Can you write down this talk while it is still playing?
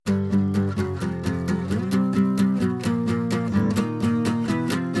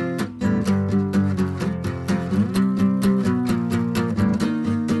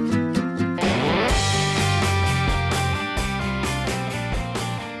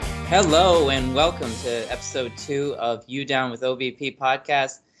Hello and welcome to episode 2 of You Down with OBP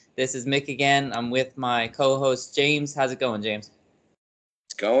podcast. This is Mick again. I'm with my co-host James. How's it going, James?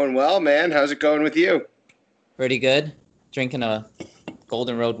 It's going well, man. How's it going with you? Pretty good. Drinking a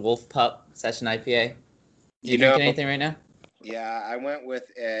Golden Road Wolf Pup Session IPA. You drinking anything right now? Yeah, I went with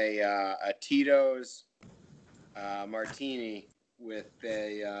a Tito's martini with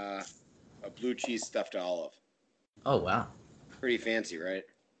a blue cheese stuffed olive. Oh, wow. Pretty fancy, right?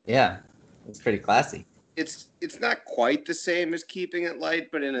 Yeah, it's pretty classy. It's not quite the same as keeping it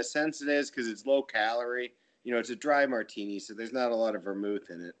light, but in a sense it is because it's low calorie. You know, it's a dry martini, so there's not a lot of vermouth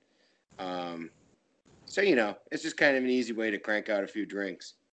in it. So, it's just kind of an easy way to crank out a few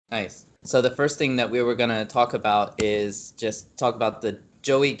drinks. Nice. So the first thing that we were going to talk about is just talk about the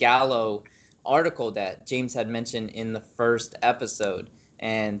Joey Gallo article that James had mentioned in the first episode.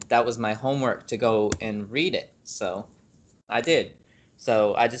 And that was my homework to go and read it. So I did.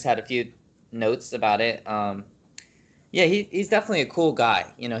 So I just had a few notes about it. Yeah, he's definitely a cool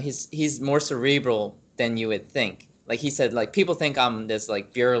guy. You know, he's more cerebral than you would think. Like he said, like people think I'm this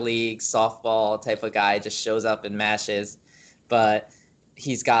like beer league softball type of guy, just shows up and mashes. But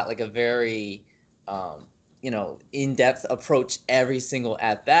he's got like a very, in-depth approach every single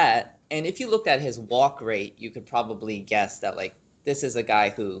at bat. And if you looked at his walk rate, you could probably guess that like this is a guy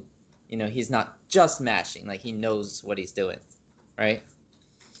who, he's not just mashing. Like he knows what he's doing. Right?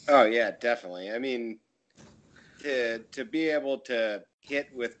 Oh, yeah, definitely. I mean, to be able to hit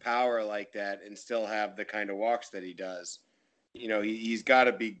with power like that and still have the kind of walks that he does, he's got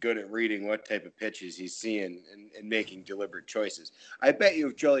to be good at reading what type of pitches he's seeing and making deliberate choices. I bet you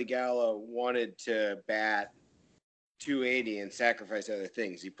if Joey Gallo wanted to bat 280 and sacrifice other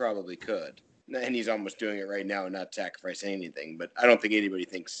things, he probably could. And he's almost doing it right now and not sacrificing anything. But I don't think anybody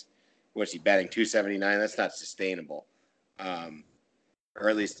thinks, what's he batting, 279? That's not sustainable. Or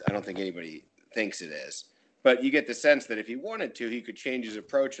at least I don't think anybody thinks it is. But you get the sense that if he wanted to, he could change his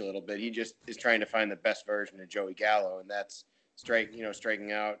approach a little bit. He just is trying to find the best version of Joey Gallo, and that's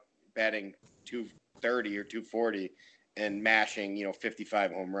striking out, batting 230 or 240, and mashing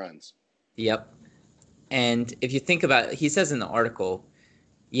 55 home runs. Yep. And if you think about it, he says in the article,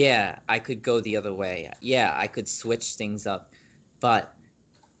 yeah, I could go the other way. Yeah, I could switch things up. But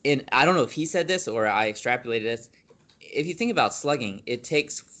I don't know if he said this or I extrapolated this. If you think about slugging, it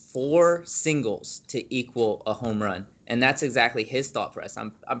takes 4 singles to equal a home run. And that's exactly his thought process.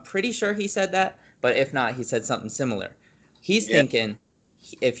 I'm pretty sure he said that, but if not, he said something similar. He's thinking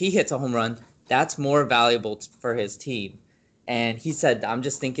if he hits a home run, that's more valuable for his team. And he said, I'm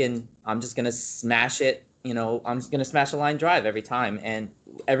just thinking I'm just going to smash it. I'm just going to smash a line drive every time. And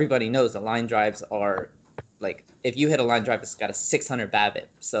everybody knows that line drives are like, if you hit a line drive, it's got a 600 BABIP.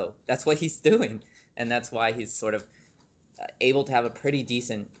 So that's what he's doing. And that's why he's sort of able to have a pretty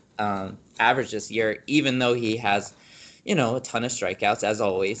decent average this year, even though he has, a ton of strikeouts, as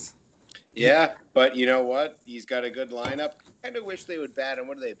always. Yeah, but you know what? He's got a good lineup. I kind of wish they would bat him.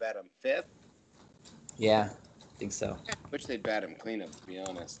 What do they bat him? 5th? Yeah, I think so. I wish they'd bat him cleanup, to be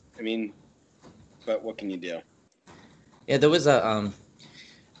honest. I mean, but what can you do? Yeah, there was a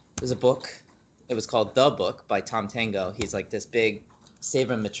book. It was called The Book by Tom Tango. He's like this big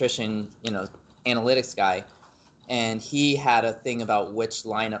sabermetrician, analytics guy. And he had a thing about which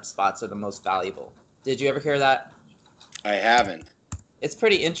lineup spots are the most valuable. Did you ever hear that? I haven't. It's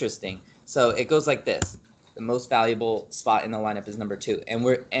pretty interesting. So it goes like this. The most valuable spot in the lineup is number 2. And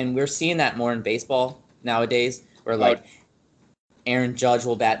we're seeing that more in baseball nowadays, where like Aaron Judge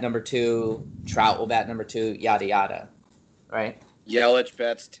will bat number 2, Trout will bat number 2, yada yada. Right? Yelich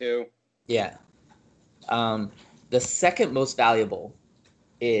bats 2. Yeah. The second most valuable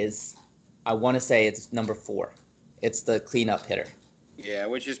is, I want to say it's number 4. It's the cleanup hitter. Yeah,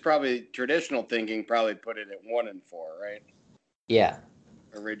 which is probably traditional thinking, probably put it at 1 and 4, right? Yeah.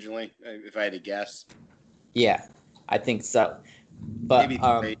 Originally, if I had to guess. Yeah, I think so. But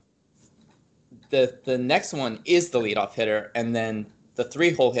maybe the next one is the leadoff hitter, and then the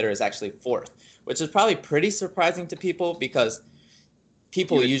 3-hole hitter is actually 4th, which is probably pretty surprising to people because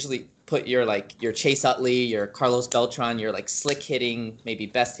people usually put your Chase Utley, your Carlos Beltran, your like slick hitting, maybe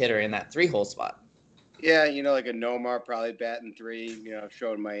best hitter in that 3-hole spot. Yeah, like a Nomar probably batting 3,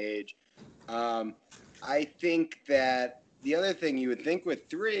 showing my age. I think that the other thing you would think with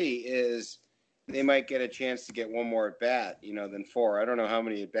 3 is they might get a chance to get one more at bat, than 4. I don't know how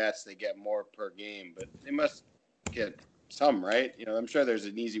many at bats they get more per game, but they must get some, right? I'm sure there's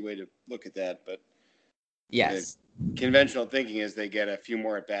an easy way to look at that, but yes, conventional thinking is they get a few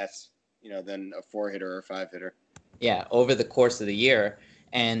more at bats, than a 4-hitter or a 5-hitter. Yeah, over the course of the year.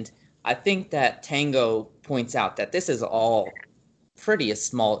 And I think that Tango points out that this is all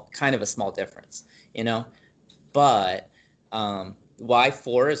kind of a small difference, you know. But why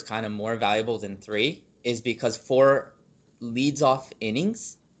 4 is kind of more valuable than 3 is because 4 leads off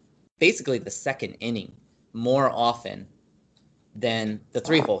innings, basically the second inning, more often than the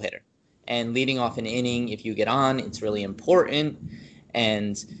 3-hole hitter. And leading off an inning, if you get on, it's really important.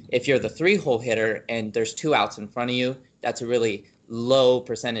 And if you're the 3-hole hitter and there's 2 outs in front of you, that's a really low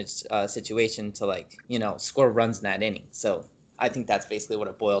percentage situation to, like, you know, score runs in that inning. So I think that's basically what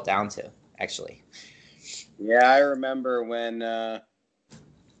it boiled down to, actually. Yeah, I remember when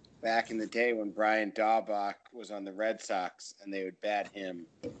back in the day when Brian Daubach was on the Red Sox and they would bat him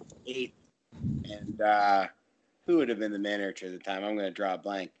 8th. And who would have been the manager at the time? I'm going to draw a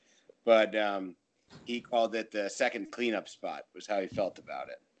blank. But he called it the second cleanup spot was how he felt about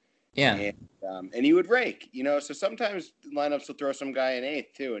it. Yeah. And he would rake, you know. So sometimes lineups will throw some guy in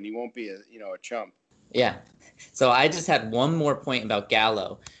 8th too, and he won't be a chump. Yeah. So I just had one more point about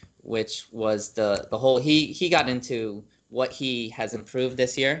Gallo, which was the whole he got into what he has improved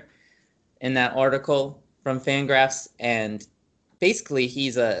this year in that article from Fangraphs, and basically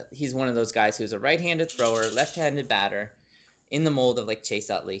he's one of those guys who's a right-handed thrower, left-handed batter, in the mold of like Chase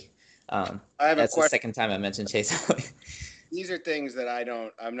Utley. I have that's a question. The second time I mentioned Chase Utley. These are things that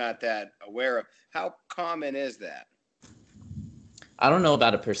I'm not that aware of. How common is that? I don't know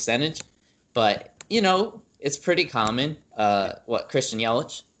about a percentage, but you know, it's pretty common. Christian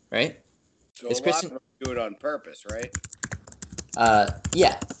Yelich, right? So a lot of them do it on purpose, right?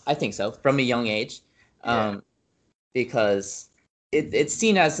 Yeah, I think so. From a young age, because it's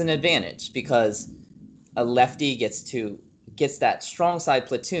seen as an advantage because a lefty gets that strong side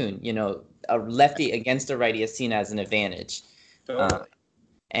platoon. You know, a lefty against a righty is seen as an advantage. Totally.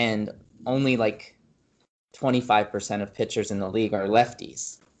 And only like 25% of pitchers in the league are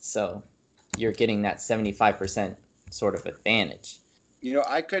lefties. So you're getting that 75% sort of advantage. You know,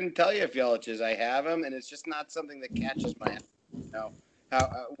 I couldn't tell you if Yelich is. I have him, and it's just not something that catches my eye. You know,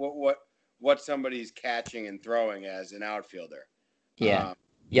 how what somebody's catching and throwing as an outfielder. Yeah.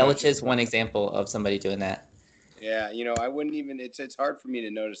 Yelich is one example of somebody doing that. Yeah, you know, I wouldn't even. It's hard for me to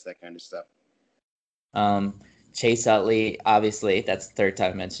notice that kind of stuff. Chase Utley, obviously, that's the third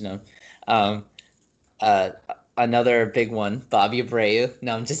time I mentioned him. Another big one, Bobby Abreu.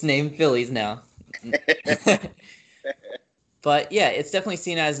 No, I'm just naming Phillies now. But yeah, it's definitely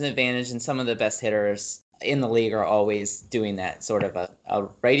seen as an advantage, and some of the best hitters in the league are always doing that, sort of a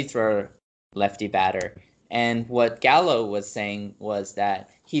righty thrower, lefty batter. And what Gallo was saying was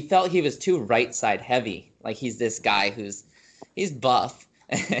that he felt he was too right side heavy. Like he's this guy he's buff.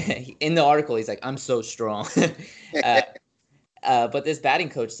 In the article, he's like, I'm so strong. But this batting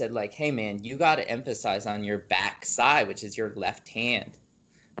coach said, like, hey, man, you got to emphasize on your back side, which is your left hand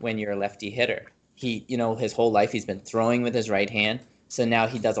when you're a lefty hitter. He, you know, his whole life he's been throwing with his right hand. So now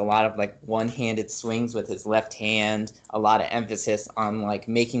he does a lot of like one-handed swings with his left hand, a lot of emphasis on like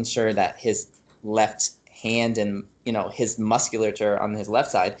making sure that his left hand and, you know, his musculature on his left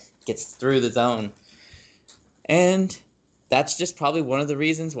side gets through the zone. And that's just probably one of the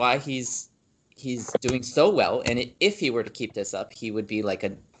reasons why he's doing so well. And if he were to keep this up, he would be like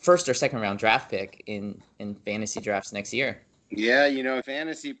a first or second round draft pick in fantasy drafts next year. Yeah, you know,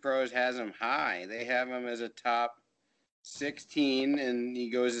 Fantasy Pros has him high. They have him as a top 16, and he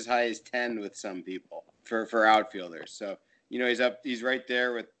goes as high as 10 with some people for outfielders. So, you know, he's right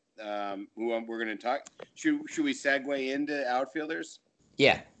there with who we're going to talk. Should we segue into outfielders?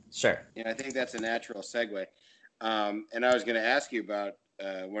 Yeah, sure. Yeah, I think that's a natural segue. And I was going to ask you about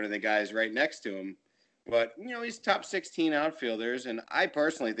one of the guys right next to him. But, you know, he's top 16 outfielders, and I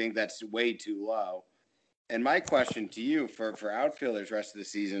personally think that's way too low. And my question to you for outfielders rest of the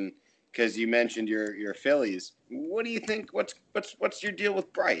season, because you mentioned your Phillies, what do you think? What's your deal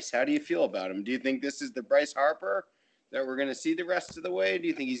with Bryce? How do you feel about him? Do you think this is the Bryce Harper that we're going to see the rest of the way? Do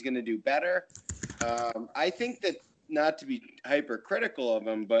you think he's going to do better? I think that, not to be hypercritical of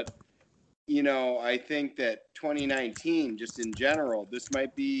him, but, you know, I think that 2019, just in general, this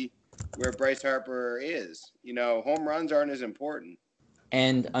might be where Bryce Harper is. You know, home runs aren't as important.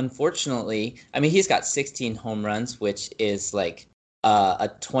 And unfortunately, I mean, he's got 16 home runs, which is like a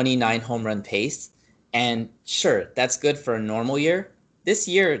 29 home run pace. And sure, that's good for a normal year. This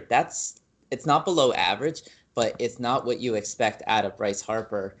year, it's not below average, but it's not what you expect out of Bryce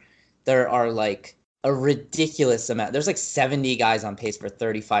Harper. There are like a ridiculous amount. There's like 70 guys on pace for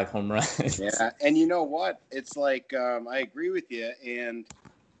 35 home runs. Yeah, and you know what? It's like I agree with you. And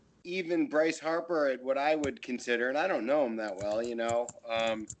even Bryce Harper at what I would consider, and I don't know him that well, you know,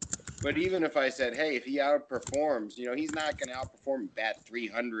 but even if I said, hey, if he outperforms, you know, he's not going to outperform bat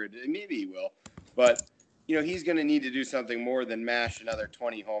 300. Maybe he will. But, he's going to need to do something more than mash another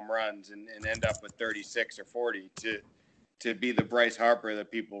 20 home runs and end up with 36 or 40 to be the Bryce Harper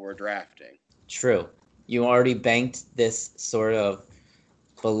that people were drafting. True. You already banked this sort of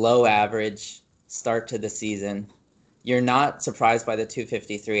below average start to the season. You're not surprised by the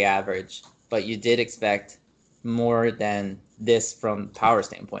 253 average, but you did expect more than this from power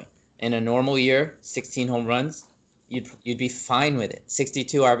standpoint. In a normal year, 16 home runs, you'd be fine with it.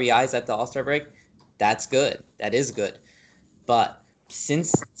 62 RBIs at the All-Star break, that's good. That is good. But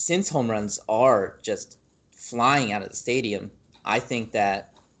since home runs are just flying out of the stadium, I think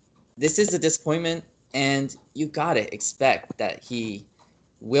that this is a disappointment, and you gotta expect that he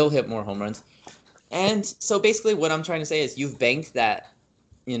will hit more home runs. And so basically what I'm trying to say is you've banked that,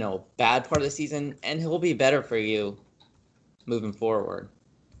 bad part of the season, and he'll be better for you moving forward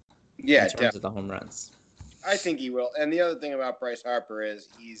Yeah, in terms of the home runs. I think he will. And the other thing about Bryce Harper is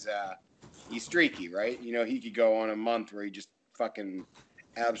he's streaky, right? He could go on a month where he just fucking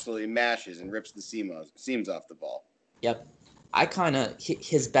absolutely mashes and rips the seams off the ball. Yep.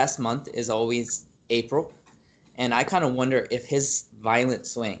 His best month is always April, and I kind of wonder if his violent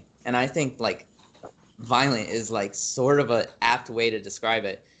swing, and I think like violent is like sort of an apt way to describe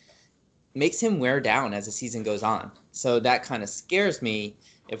it, makes him wear down as the season goes on. So that kind of scares me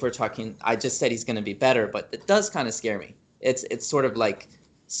if we're talking. I just said he's going to be better, but it does kind of scare me. It's sort of like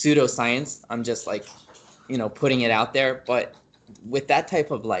pseudoscience. I'm just like, putting it out there. But with that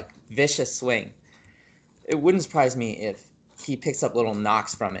type of like vicious swing, it wouldn't surprise me if he picks up little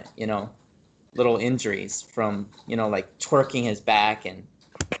knocks from it, little injuries from, like twerking his back and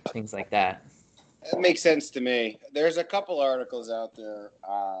things like that. It makes sense to me. There's a couple articles out there.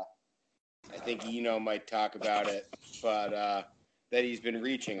 I think might talk about it, but that he's been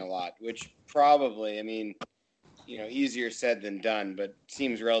reaching a lot, which probably, easier said than done, but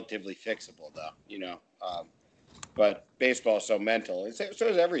seems relatively fixable, though. But baseball is so mental. So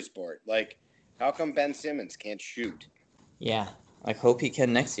is every sport. Like, how come Ben Simmons can't shoot? Yeah, I hope he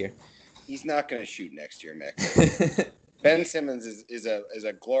can next year. He's not going to shoot next year, Mick. Ben Simmons is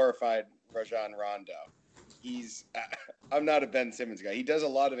a glorified Rajon Rondo. I'm not a Ben Simmons guy. He does a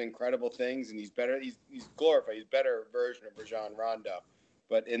lot of incredible things, and he's better. He's glorified. He's a better version of Rajon Rondo.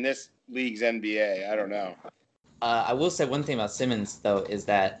 But in this league's NBA, I don't know. I will say one thing about Simmons, though, is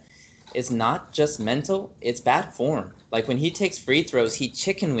that it's not just mental, it's bad form. Like, when he takes free throws, he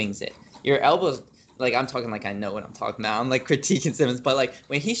chicken wings it. Your elbows, like, I'm talking like I know what I'm talking about. I'm, like, critiquing Simmons. But, like,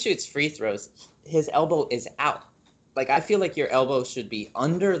 when he shoots free throws, his elbow is out. Like, I feel like your elbow should be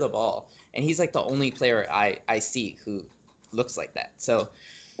under the ball. And he's, like, the only player I see who looks like that. So,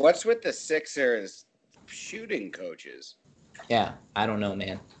 what's with the Sixers shooting coaches? Yeah, I don't know,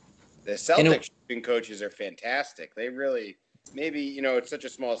 man. The Celtics shooting coaches are fantastic. They really, maybe, it's such a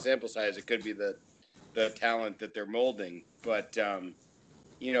small sample size, it could be the talent that they're molding. But,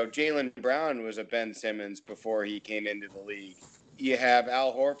 Jaylen Brown was a Ben Simmons before he came into the league. You have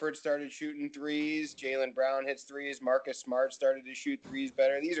Al Horford started shooting threes. Jaylen Brown hits threes. Marcus Smart started to shoot threes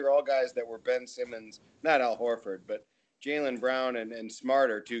better. These are all guys that were Ben Simmons, not Al Horford, but Jaylen Brown and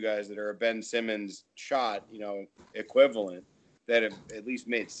Smart are two guys that are a Ben Simmons shot, equivalent, that have at least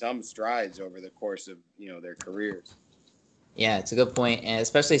made some strides over the course of, their careers. Yeah, it's a good point, and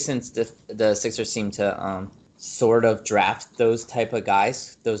especially since the Sixers seem to sort of draft those type of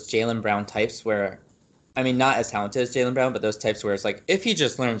guys, those Jaylen Brown types where, not as talented as Jaylen Brown, but those types where it's like, if he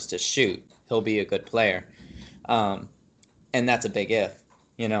just learns to shoot, he'll be a good player. And that's a big if,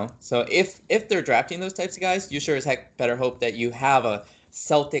 So if they're drafting those types of guys, you sure as heck better hope that you have a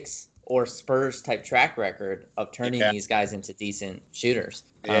Celtics or Spurs type track record of turning these guys into decent shooters.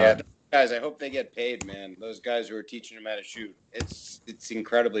 Yeah, guys, I hope they get paid, man. Those guys who are teaching them how to shoot. It's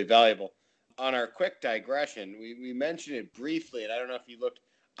incredibly valuable. On our quick digression, we mentioned it briefly, and I don't know if you looked.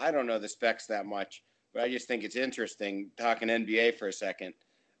 I don't know the specs that much, but I just think it's interesting, talking NBA for a second,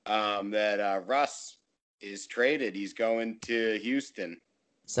 that Russ is traded. He's going to Houston.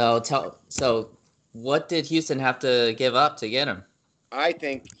 So what did Houston have to give up to get him? I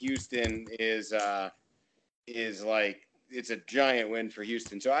think Houston is like, it's a giant win for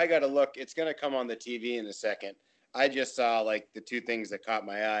Houston. So I got to look. It's going to come on the TV in a second. I just saw like the two things that caught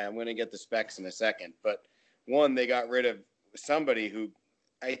my eye. I'm going to get the specs in a second. But one, they got rid of somebody who,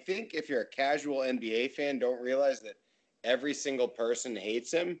 I think if you're a casual NBA fan, don't realize that every single person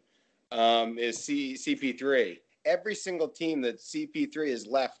hates him, is CP3. Every single team that CP3 has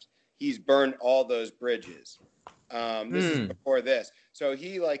left, he's burned all those bridges. This is before this. So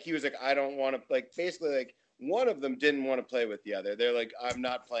he was like, I don't want to, like, basically, like, one of them didn't want to play with the other. They're like, I'm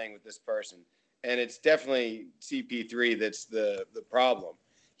not playing with this person. And it's definitely CP3 that's the problem.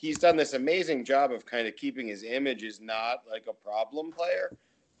 he's done this amazing job of kind of keeping his image as not like a problem player.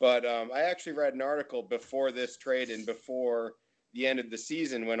 But I actually read an article before this trade and before the end of the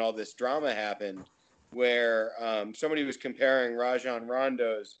season when all this drama happened, where somebody was comparing Rajon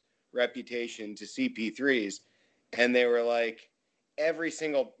Rondo's reputation to CP3's, and they were like, every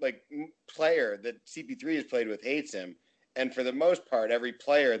single player that CP3 has played with hates him, and for the most part, every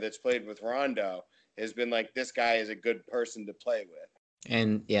player that's played with Rondo has been like, this guy is a good person to play with.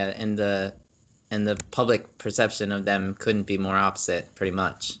 And yeah, and the public perception of them couldn't be more opposite, pretty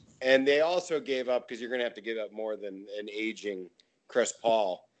much. And they also gave up, because you're going to have to give up more than an aging Chris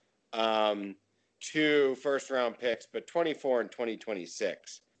Paul, 2 first-round picks, but 24 and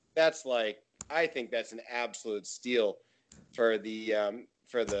 2026. That's I think that's an absolute steal for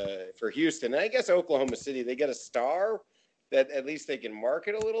Houston. And I guess Oklahoma City, they get a star that at least they can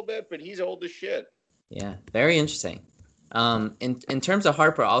market a little bit, but he's old as shit. Yeah, very interesting. In terms of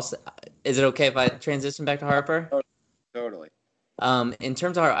Harper, also, is it okay if I transition back to Harper? Totally. In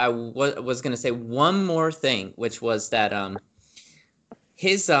terms of Harper, I was going to say one more thing, which was that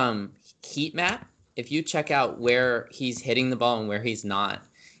his heat map, if you check out where he's hitting the ball and where he's not,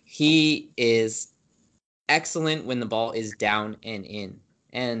 he is excellent when the ball is down and in.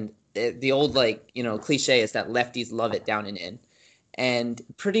 And the old cliche is that lefties love it down and in. And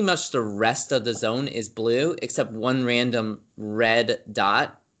pretty much the rest of the zone is blue, except one random red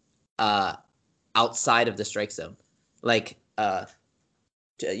dot outside of the strike zone. Outside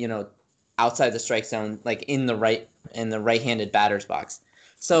the strike zone, like in the right-handed batter's box.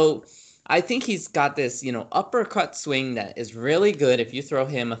 So I think he's got this, uppercut swing that is really good if you throw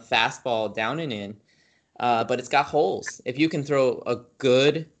him a fastball down and in, but it's got holes. If you can throw a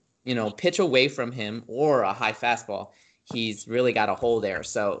good, pitch away from him or a high fastball, he's really got a hole there.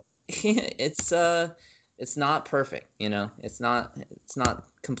 So it's not perfect, it's not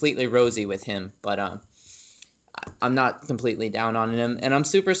completely rosy with him, but I'm not completely down on him, and I'm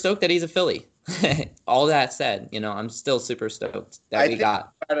super stoked that he's a Philly. All that said, I'm still super stoked that we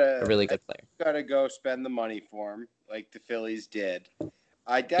got a really good player. Got to go spend the money for him like the Phillies did.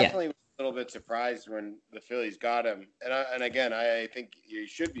 I definitely was a little bit surprised when the Phillies got him. And again, I think you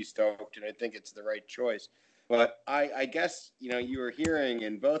should be stoked, and I think it's the right choice. But I guess, you were hearing,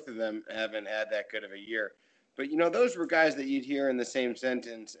 and both of them haven't had that good of a year. But, those were guys that you'd hear in the same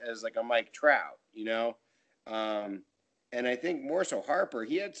sentence as like a Mike Trout, and I think more so Harper,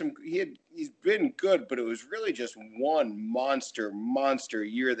 he's been good, but it was really just one monster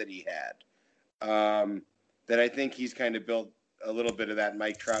year that he had. That I think he's kind of built a little bit of that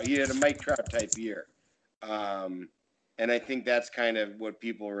Mike Trout. He had a Mike Trout type year. And I think that's kind of what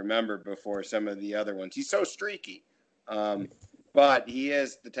people remember before some of the other ones. He's so streaky. But he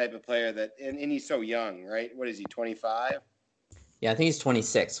is the type of player that, and he's so young, right? What is he, 25? Yeah, I think he's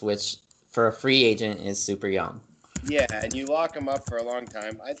 26, which for a free agent is super young. Yeah, and you lock him up for a long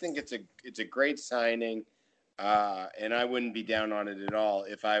time. I think it's a great signing, and I wouldn't be down on it at all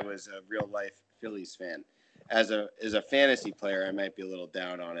if I was a real life Phillies fan. As a fantasy player, I might be a little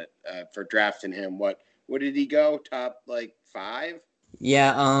down on it for drafting him. What did he go? Top 5?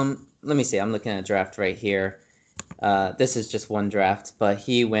 Yeah. Let me see. I'm looking at a draft right here. This is just one draft, but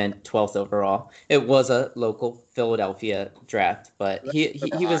he went 12th overall. It was a local Philadelphia draft, but he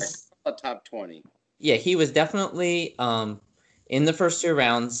was a top 20. Yeah, he was definitely in the first 2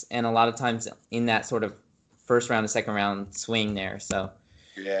 rounds, and a lot of times in that sort of first round and second round swing there. So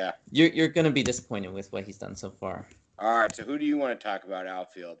yeah, you're going to be disappointed with what he's done so far. All right, so who do you want to talk about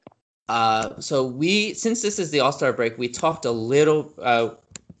outfield? So since this is the All-Star break, we talked a little.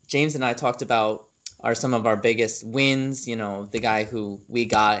 James and I talked about some of our biggest wins. The guy who we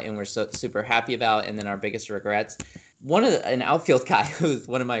got and we're so super happy about, and then our biggest regrets. An outfield guy who's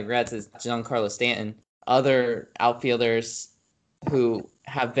one of my regrets is Giancarlo Stanton. Other outfielders who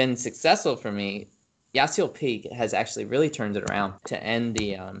have been successful for me, Yasiel Puig has actually really turned it around to end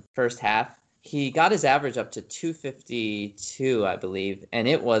the first half. He got his average up to 252, I believe, and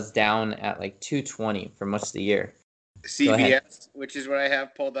it was down at 220 for much of the year. CBS, which is what I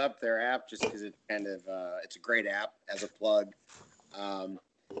have pulled up, their app, just because it kind of it's a great app as a plug.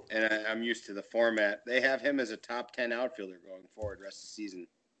 And I'm used to the format. They have him as a top 10 outfielder going forward rest of the season.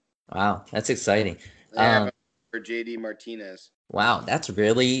 Wow, that's exciting. They have him for JD Martinez. Wow, that's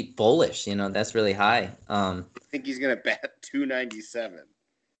really bullish. That's really high. I think he's going to bat 297.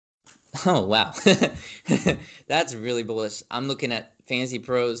 Oh, wow. That's really bullish. I'm looking at Fantasy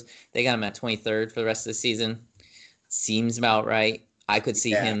Pros. They got him at 23rd for the rest of the season. Seems about right. I could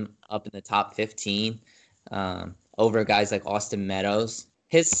see him up in the top 15 over guys like Austin Meadows.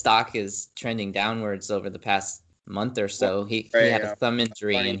 His stock is trending downwards over the past month or so. He had a thumb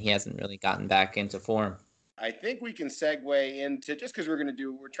injury and he hasn't really gotten back into form. I think we can segue into, just because we're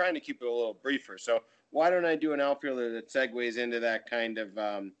trying to keep it a little briefer. So why don't I do an outfielder that segues into that kind of,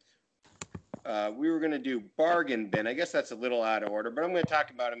 we were going to do bargain bin. I guess that's a little out of order, but I'm going to talk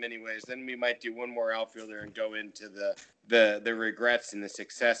about him anyways. Then we might do one more outfielder and go into the regrets and the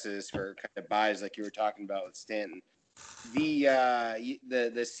successes for kind of buys like you were talking about with Stanton. The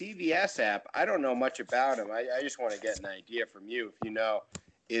CVS app, I don't know much about him. I just want to get an idea from you, if you know,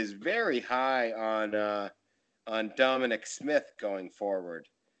 is very high on Dominic Smith going forward.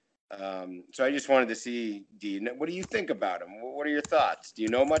 So I just wanted to see, what do you think about him? What are your thoughts? Do you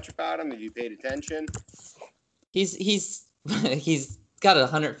know much about him? Have you paid attention? He's he's got a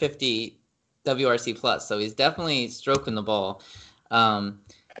 150 WRC plus, so he's definitely stroking the ball, and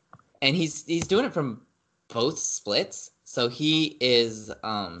he's doing it from both splits. So he is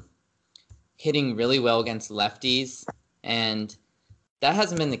hitting really well against lefties, and that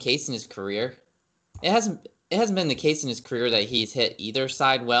hasn't been the case in his career. It hasn't been the case in his career that he's hit either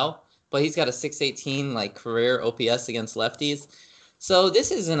side well, but he's got a 618 like career OPS against lefties. So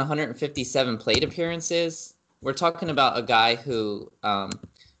this is in 157 plate appearances. We're talking about a guy who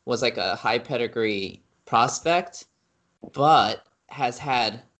was like a high pedigree prospect, but has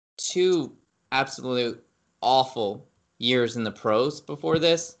had 2 absolute awful years in the pros before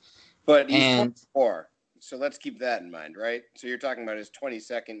this. But he's 24. So let's keep that in mind, right? So you're talking about his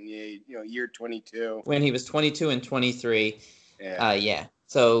 22nd, year 22. When he was 22 and 23. Yeah.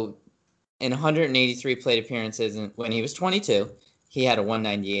 So in 183 plate appearances, and when he was 22, he had a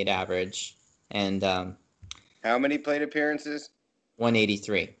 198 average. And how many plate appearances?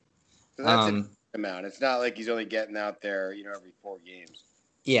 183. So that's an amount. It's not like he's only getting out there, every 4 games.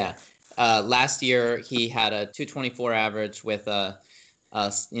 Yeah. Last year, he had a 224 average with a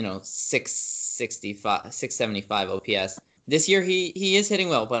 675 OPS. This year he is hitting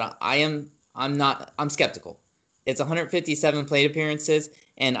well, but I'm skeptical. It's 157 plate appearances,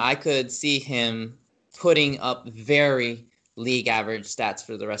 and I could see him putting up very league average stats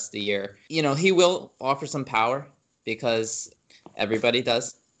for the rest of the year. He will offer some power because everybody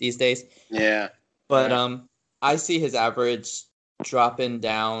does these days. Yeah. But I see his average dropping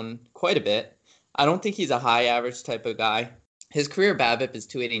down quite a bit. I don't think he's a high average type of guy. His career BABIP is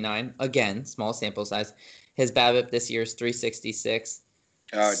 289. Again, small sample size. His BABIP this year is 366.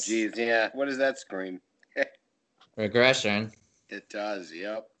 Oh, geez. Yeah. What does that scream? Regression. It does.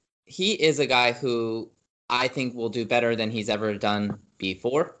 Yep. He is a guy who I think will do better than he's ever done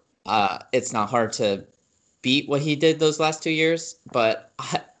before. It's not hard to beat what he did those last 2 years, but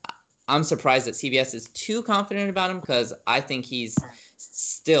I'm surprised that CBS is too confident about him because I think he's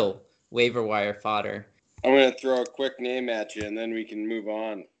still waiver wire fodder. I'm going to throw a quick name at you, and then we can move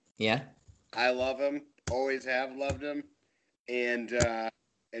on. Yeah? I love him. Always have loved him. And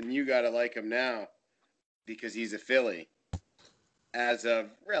you got to like him now because he's a Philly as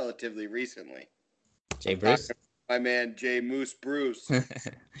of relatively recently. Jay Bruce? My man, Jay Moose Bruce.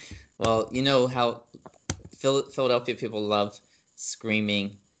 Well, you know how Philadelphia people love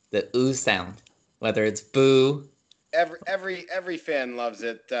screaming the ooh sound, whether it's boo. Every fan loves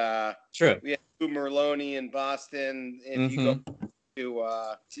it. True. We have Boo Merloni in Boston. If you go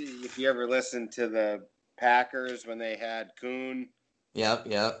if you ever listen to the Packers when they had Kuhn. Yep.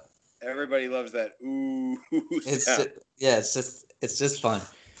 Everybody loves that ooh sound. It's just fun.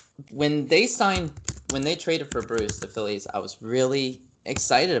 When they traded for Bruce, the Phillies, I was really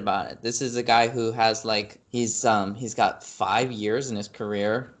excited about it. This is a guy who has he's got 5 years in his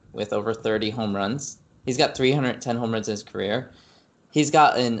career with over 30 home runs. He's got 310 home runs in his career. He's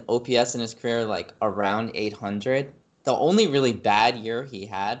got an OPS in his career around 800. The only really bad year he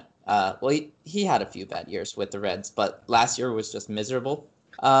had, he had a few bad years with the Reds, but last year was just miserable.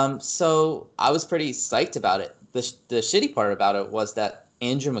 So I was pretty psyched about it. The shitty part about it was that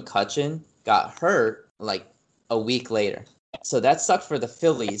Andrew McCutchen got hurt a week later. So that sucked for the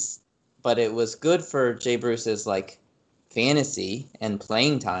Phillies, but it was good for Jay Bruce's fantasy and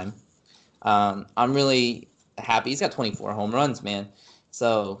playing time. I'm really happy. He's got 24 home runs, man.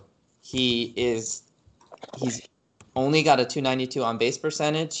 So he's only got a 292 on base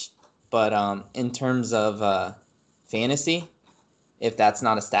percentage, but in terms of fantasy, if that's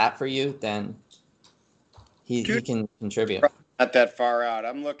not a stat for you, then he can contribute. Not that far out.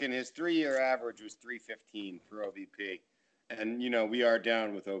 I'm looking. His 3-year average was 315 for OVP, and we are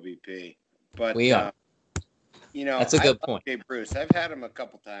down with OVP, but we are. That's a good point. Jay Bruce, I've had him a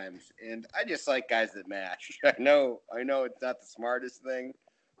couple times, and I just like guys that mash. I know it's not the smartest thing,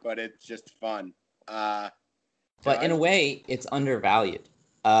 but it's just fun. But in a way, it's undervalued.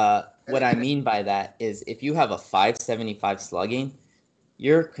 What I mean by that is if you have a 575 slugging,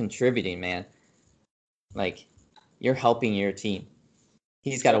 you're contributing, man. Like, you're helping your team.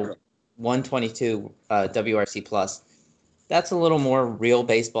 He's got a 122 WRC plus. That's a little more real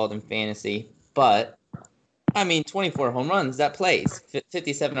baseball than fantasy, but I mean, 24 home runs, that plays.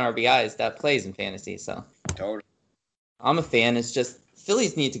 57 RBIs, that plays in fantasy. So Totally. I'm a fan. It's just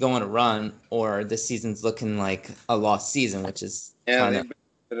Phillies need to go on a run, or this season's looking like a lost season, which is kind They've of been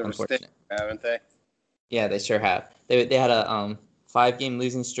a bit of a stick, unfortunate. haven't they? Yeah, they sure have. They had a 5-game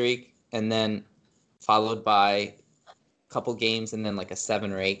losing streak, and then followed by a couple games, and then like a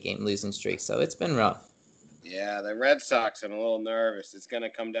 7 or 8-game losing streak. So it's been rough. Yeah, the Red Sox, I'm a little nervous. It's going to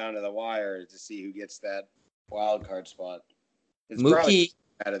come down to the wire to see who gets that wild card spot. It's probably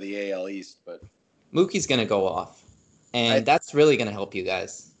out of the AL East, but Mookie's going to go off, and that's really going to help you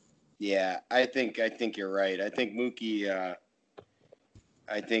guys. Yeah, I think you're right. I think Mookie.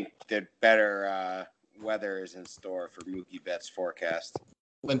 I think that better weather is in store for Mookie Betts' forecast.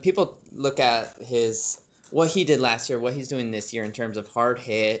 When people look at what he did last year, what he's doing this year in terms of hard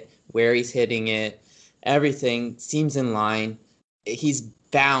hit, where he's hitting it, everything seems in line. He's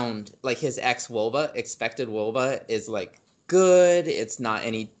bound, like his expected WOBA is like good. It's not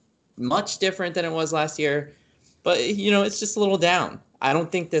any much different than it was last year, but it's just a little down. I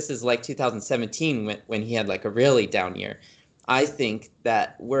don't think this is like 2017 when he had like a really down year. I think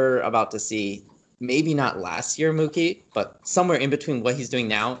that we're about to see maybe not last year Mookie, but somewhere in between what he's doing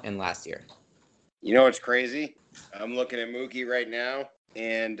now and last year. You know what's crazy? I'm looking at Mookie right now,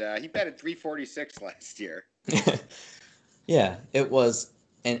 and he batted 346 last year. Yeah, it was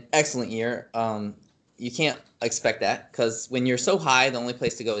an excellent year. You can't expect that because when you're so high, the only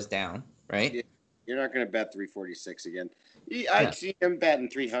place to go is down, right? Yeah, you're not going to bet 346 again. I'd see him batting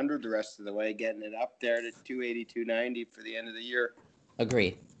 300 the rest of the way, getting it up there to 280, 290 for the end of the year.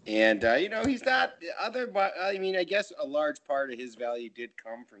 Agreed. And, he's not I guess a large part of his value did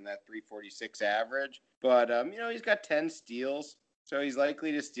come from that 346 average. But, he's got 10 steals. So he's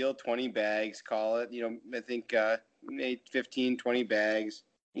likely to steal 20 bags, call it. I think 15, 20 bags.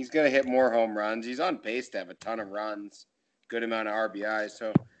 He's going to hit more home runs. He's on pace to have a ton of runs, good amount of RBIs.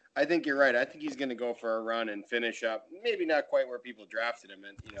 So I think you're right. I think he's going to go for a run and finish up. Maybe not quite where people drafted him,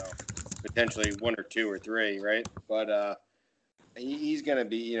 and potentially 1 or 2 or 3, right? But he's going to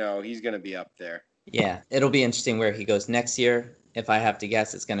be up there. Yeah, it'll be interesting where he goes next year. If I have to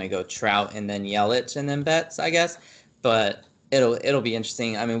guess, it's going to go Trout and then Yelich and then Betts, I guess. But it'll be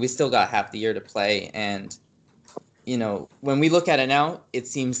interesting. I mean, we still got half the year to play, and when we look at it now, it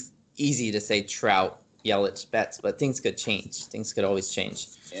seems easy to say Trout, Yelich, Betts, but things could change. Things could always change.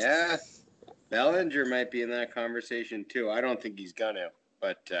 Yeah, Bellinger might be in that conversation too. I don't think he's gonna,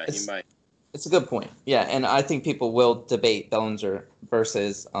 but he might. It's a good point. Yeah, and I think people will debate Bellinger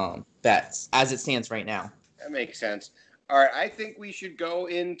versus Betts as it stands right now. That makes sense. All right, I think we should go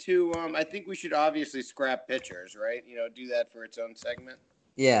into. I think we should obviously scrap pitchers, right? Do that for its own segment.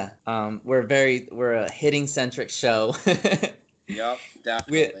 Yeah, we're a hitting centric show. Yep,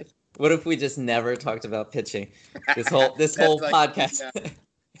 definitely. What if we just never talked about pitching? This whole podcast. Yeah.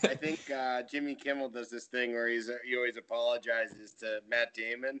 I think Jimmy Kimmel does this thing where he always apologizes to Matt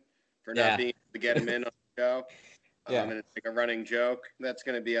Damon for not being able to get him in on the show. And it's like a running joke. That's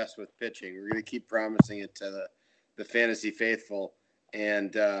going to be us with pitching. We're going to keep promising it to the fantasy faithful,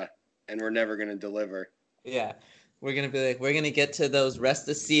 and we're never going to deliver. Yeah. We're going to be like, we're going to get to those rest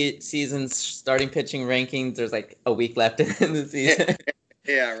of season's starting pitching rankings. There's like a week left in the season.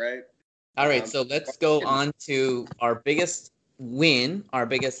 Yeah, right. All right, so let's go on to our biggest win, our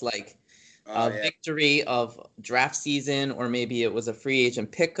biggest victory of draft season, or maybe it was a free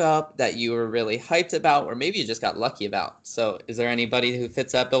agent pickup that you were really hyped about, or maybe you just got lucky about. So is there anybody who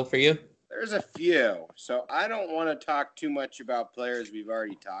fits that bill for you? There's a few. So I don't want to talk too much about players we've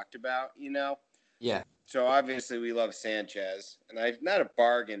already talked about, Yeah. So obviously we love Sanchez, and I've not a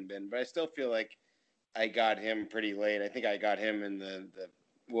bargain bin, but I still feel like I got him pretty late. I think I got him in the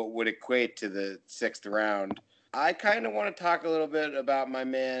what would equate to the 6th round. I kind of want to talk a little bit about my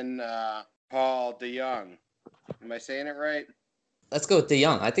man Paul DeJong. Am I saying it right? Let's go with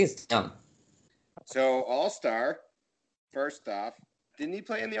DeJong. I think it's DeJong. So All-Star, first off, didn't he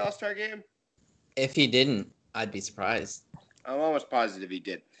play in the All-Star game? If he didn't, I'd be surprised. I'm almost positive he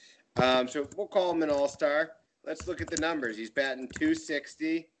did. So we'll call him an All-Star. Let's look at the numbers. He's batting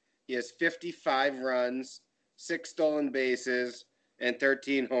 .260. He has 55 runs, 6 stolen bases, and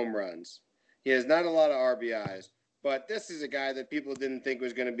 13 home runs. He has not a lot of RBIs, but this is a guy that people didn't think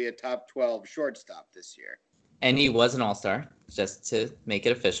was going to be a top 12 shortstop this year. And he was an All-Star, just to make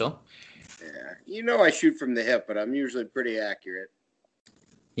it official. Yeah. I shoot from the hip, but I'm usually pretty accurate.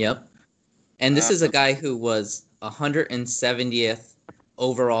 Yep. And this Um, is a guy who was 170th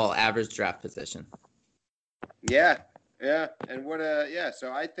overall average draft position. yeah, yeah, and yeah.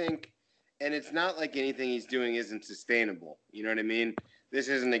 So I think, and it's not like anything he's doing isn't sustainable. You know what I mean? This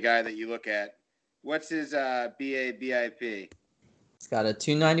isn't a guy that you look at. What's his BIP? He's got a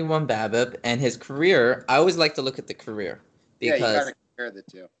 291 BABIP, and his career, I always like to look at the career Yeah, you got to because compare the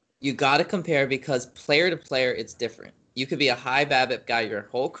two. you got to compare because player to player, it's different. You could be a high BABIP guy your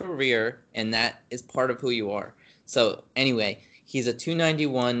whole career, and that is part of who you are. So anyway, he's a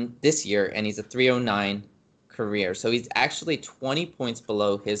 291 this year, and he's a 309 career. So he's actually 20 points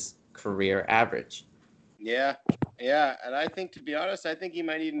below his career average. Yeah, yeah, and I think, to be honest, I think he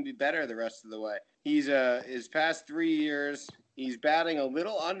might even be better the rest of the way. He's his past 3 years, he's batting a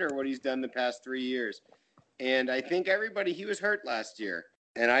little under what he's done the past 3 years, and I think he was hurt last year,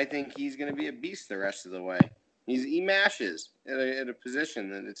 and I think he's going to be a beast the rest of the way. He mashes at a position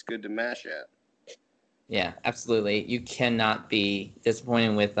that it's good to mash at. Yeah, absolutely. You cannot be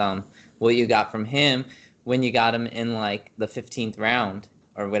disappointed with what you got from him when you got him in like the 15th round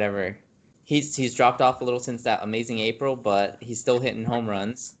or whatever. He's dropped off a little since that amazing April, but he's still hitting home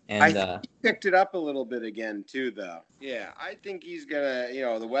runs. I And think he picked it up a little bit again too, though. Yeah, I think he's gonna.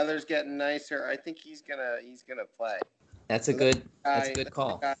 The weather's getting nicer. I think he's gonna play. that's a So good that's the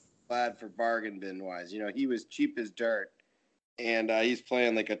call. guy I'm glad for bargain bin wise. He was cheap as dirt, and he's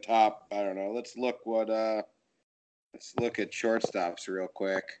playing like a top. I don't know. Let's look at shortstops real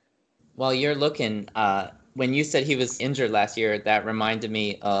quick. While you're looking, when you said he was injured last year, that reminded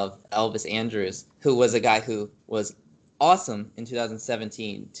me of Elvis Andrews, who was a guy who was awesome in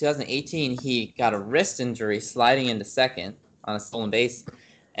 2017. 2018, he got a wrist injury sliding into second on a stolen base,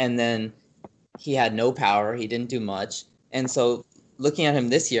 and then he had no power. He didn't do much. And so looking at him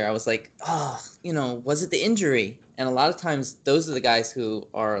this year, I was like, oh, was it the injury? And a lot of times, those are the guys who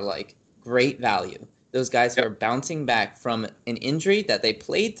are like great value. Those guys who Yep. are bouncing back from an injury that they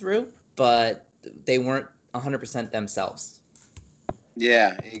played through, but they weren't 100% themselves.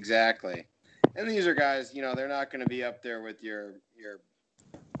 Yeah, exactly. And these are guys. They're not going to be up there with your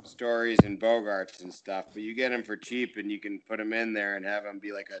stories and Bogarts and stuff, but you get them for cheap and you can put them in there and have them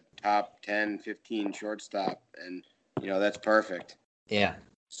be like a top 10, 15 shortstop. And, that's perfect. Yeah.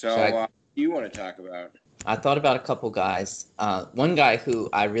 So, So you want to talk about? I thought about a couple guys. One guy who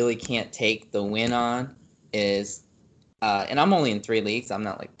I really can't take the win on is, and I'm only in 3 leagues. I'm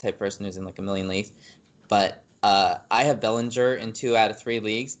not like the type of person who's in like a million leagues, but I have Bellinger in 2 out of 3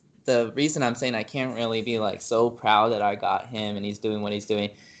 leagues. The reason I'm saying I can't really be like so proud that I got him and he's doing what he's doing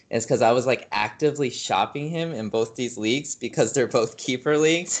is because I was like actively shopping him in both these leagues because they're both keeper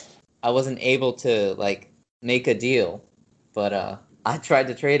leagues. I wasn't able to like make a deal, but I tried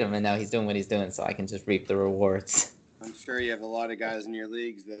to trade him and now he's doing what he's doing, so I can just reap the rewards. I'm sure you have a lot of guys in your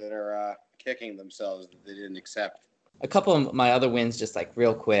leagues that are kicking themselves that they didn't accept. A couple of my other wins, just like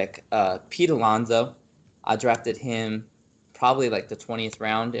real quick. Pete Alonso, I drafted him probably like the 20th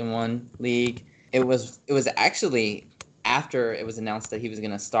round in one league. It was actually after it was announced that he was going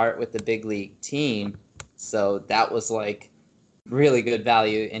to start with the big league team, so that was like really good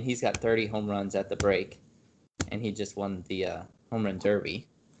value. And he's got 30 home runs at the break, and he just won the home run derby.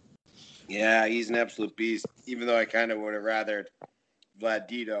 Yeah, he's an absolute beast. Even though I kind of would have rathered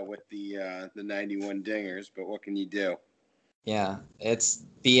Vladito with the 91 dingers, but what can you do? Yeah, it's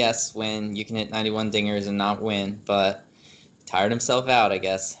BS when you can hit 91 dingers and not win, but tired himself out, I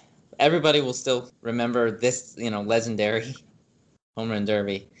guess. Everybody will still remember this, legendary home run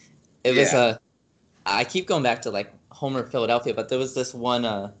derby. It was Yeah. I keep going back to like Homer Philadelphia, but there was this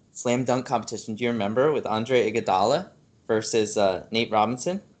one slam dunk competition. Do you remember with Andre Iguodala versus Nate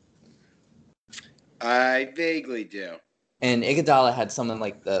Robinson? I vaguely do. And Iguodala had some of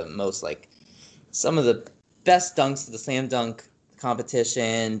like the most like some of the best dunks of the slam dunk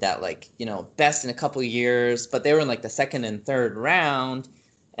competition that like best in a couple of years, but they were in like the second and third round,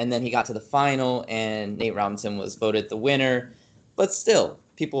 and then he got to the final and Nate Robinson was voted the winner, but still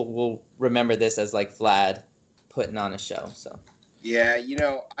people will remember this as like Vlad putting on a show. So Yeah,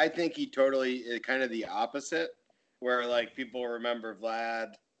 I think he totally kind of the opposite, where like people remember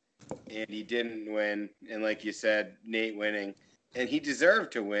Vlad and he didn't win, and like you said, Nate winning, and he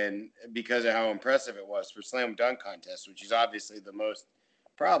deserved to win because of how impressive it was for slam dunk contest, which is obviously the most,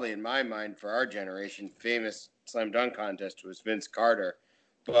 probably in my mind for our generation, famous slam dunk contest was Vince Carter.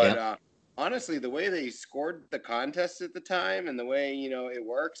 But yeah. honestly, the way they scored the contest at the time and the way it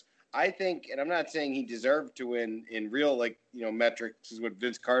works, I think, and I'm not saying he deserved to win in real metrics. What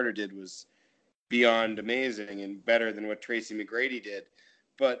Vince Carter did was beyond amazing and better than what Tracy McGrady did.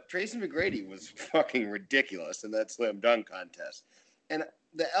 But Tracy McGrady was fucking ridiculous in that slam dunk contest. And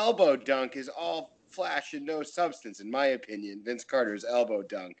the elbow dunk is all flash and no substance, in my opinion. Vince Carter's elbow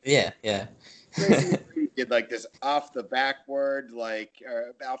dunk. Yeah, yeah. Tracy McGrady did like this off the backboard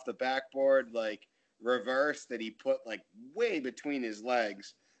reverse that he put like way between his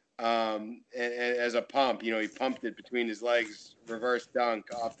legs. And as a pump, he pumped it between his legs, reverse dunk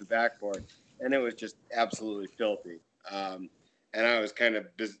off the backboard, and it was just absolutely filthy. And I was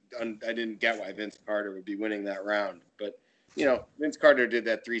I didn't get why Vince Carter would be winning that round, but Vince Carter did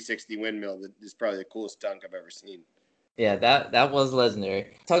that 360 windmill that is probably the coolest dunk I've ever seen. Yeah, that was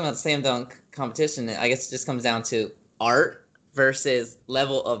legendary. Talking about slam dunk competition, I guess it just comes down to art versus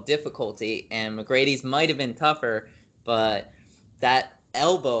level of difficulty, and McGrady's might have been tougher, but that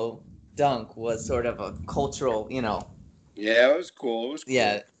elbow dunk was sort of a cultural, Yeah, it was cool.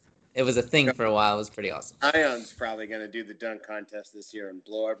 Yeah, it was a thing for a while. It was pretty awesome. Zion's probably going to do the dunk contest this year and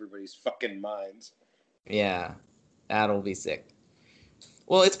blow everybody's fucking minds. Yeah, that'll be sick.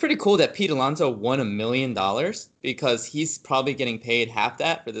 Well, it's pretty cool that Pete Alonso won $1 million because he's probably getting paid half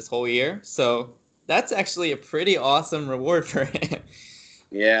that for this whole year. So that's actually a pretty awesome reward for him.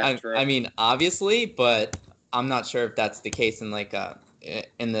 Yeah, true. I mean, obviously, but I'm not sure if that's the case in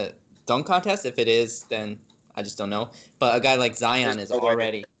in the dunk contest. If it is, then I just don't know. But a guy like Zion is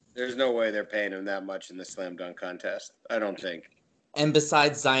already. There's no way they're paying him that much in the slam dunk contest. I don't think. And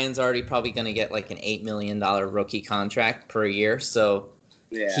besides, Zion's already probably going to get like an $8 million rookie contract per year. So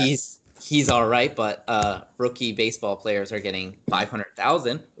yeah, he's all right. But rookie baseball players are getting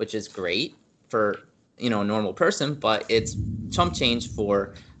 $500,000, which is great for a normal person. But it's chump change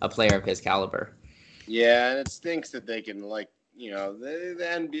for a player of his caliber. Yeah, and it stinks that they can the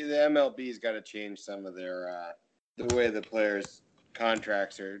MLB's got to change some of their the way the players'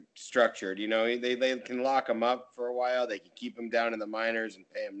 contracts are structured. They can lock them up for a while. They can keep them down in the minors and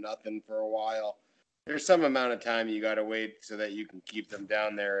pay them nothing for a while. There's some amount of time you got to wait so that you can keep them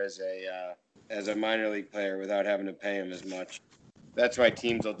down there as a minor league player without having to pay them as much. That's why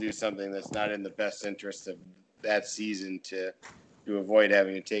teams will do something that's not in the best interest of that season to avoid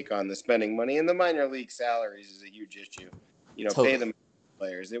having to take on the spending money. And the minor league salaries is a huge issue. Totally. Pay them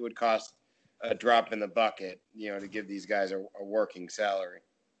players. It would cost a drop in the bucket, to give these guys a working salary.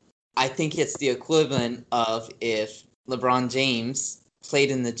 I think it's the equivalent of if LeBron James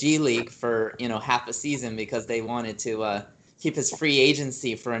played in the G League for, half a season because they wanted to keep his free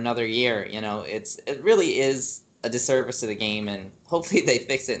agency for another year. It really is a disservice to the game, and hopefully they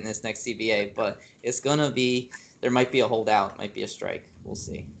fix it in this next CBA, but there might be a holdout, might be a strike. We'll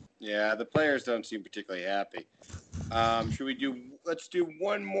see. Yeah, the players don't seem particularly happy. Let's do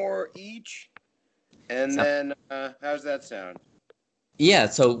one more each, and then how's that sound? Yeah,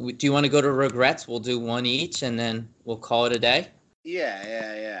 so do you want to go to regrets? We'll do one each, and then we'll call it a day?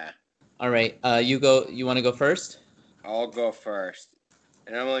 Yeah. All right, you want to go first? I'll go first,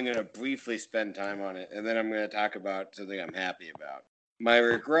 and I'm only going to briefly spend time on it, and then I'm going to talk about something I'm happy about. My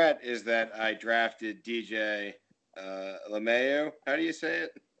regret is that I drafted DJ LeMahieu. How do you say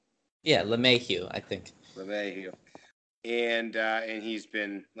it? Yeah, LeMahieu, I think. LeMahieu. And he's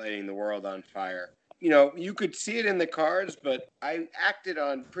been lighting the world on fire. You could see it in the cards, but I acted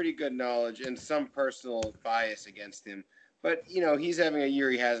on pretty good knowledge and some personal bias against him. But, he's having a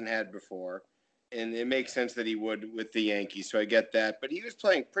year he hasn't had before, and it makes sense that he would with the Yankees, so I get that. But he was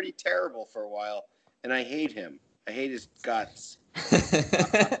playing pretty terrible for a while, and I hate him. I hate his guts.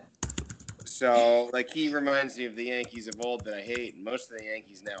 So, he reminds me of the Yankees of old that I hate, and most of the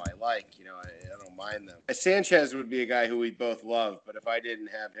Yankees now I like. I don't mind them. Sanchez would be a guy who we both love, but if I didn't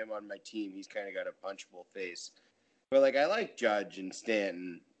have him on my team, he's kind of got a punchable face. But, I like Judge and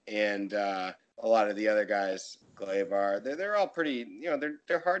Stanton and a lot of the other guys, Gleyber. They're all pretty,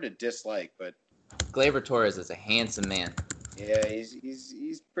 they're hard to dislike, but Gleyber Torres is a handsome man. Yeah,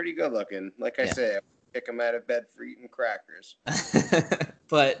 he's pretty good looking. Like I say, I pick him out of bed for eating crackers.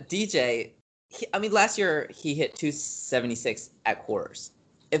 But DJ, last year he hit 276 at Coors.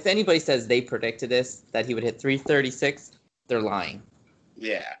 If anybody says they predicted this, that he would hit 336, they're lying.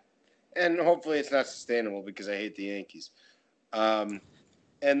 Yeah, and hopefully it's not sustainable because I hate the Yankees.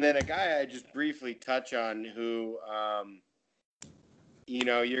 And then a guy I just briefly touch on who,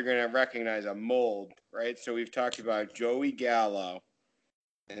 you're going to recognize a mold, right? So we've talked about Joey Gallo,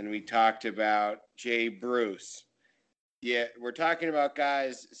 and we talked about Jay Bruce. Yeah, we're talking about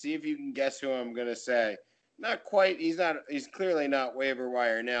guys. See if you can guess who I'm going to say. Not quite. He's clearly not waiver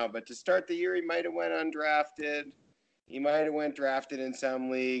wire now, but to start the year, he might have went undrafted. He might have went drafted in some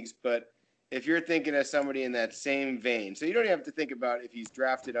leagues, but if you're thinking of somebody in that same vein, so you don't have to think about if he's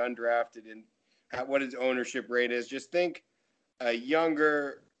drafted, undrafted, and what his ownership rate is. Just think a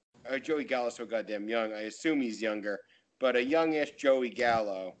younger Joey Gallo's so goddamn young. I assume he's younger, but a youngish Joey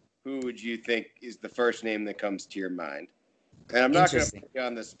Gallo, who would you think is the first name that comes to your mind? And I'm not going to Interesting. put you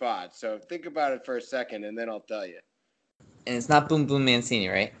on the spot, so think about it for a second, and then I'll tell you. And it's not Boom Boom Mancini,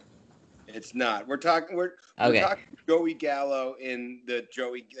 right? It's not. We're talking Okay. Joey Gallo in the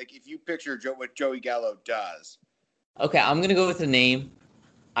Joey, like if you picture what Joey Gallo does. Okay, I'm going to go with a name.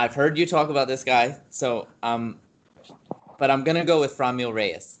 I've heard you talk about this guy, so but I'm going to go with Framil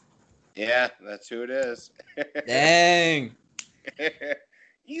Reyes. Yeah, that's who it is. Dang.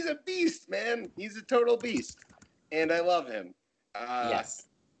 He's a beast, man. He's a total beast, and I love him. Yes.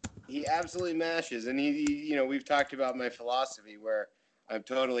 He absolutely mashes, and we've talked about my philosophy where I'm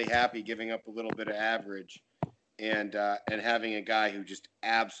totally happy giving up a little bit of average, and having a guy who just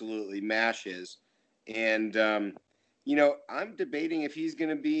absolutely mashes, and I'm debating if he's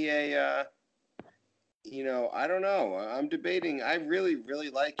going to be a. I don't know. I'm debating. I really, really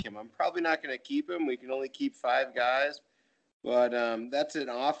like him. I'm probably not going to keep him. We can only keep 5 guys. But that's an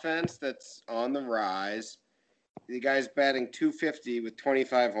offense that's on the rise. The guy's batting .250 with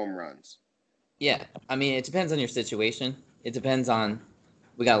 25 home runs. Yeah. I mean, it depends on your situation. It depends on.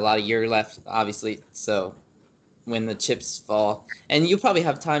 We got a lot of year left, obviously. So when the chips fall, and you probably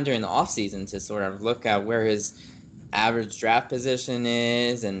have time during the offseason to sort of look at where his average draft position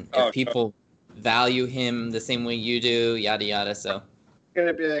is and if people value him the same way you do, yada, yada. So it's going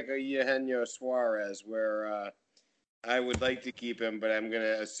to be like a Eugenio Suarez where I would like to keep him, but I'm going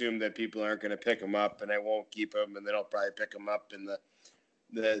to assume that people aren't going to pick him up, and I won't keep him, and then I'll probably pick him up in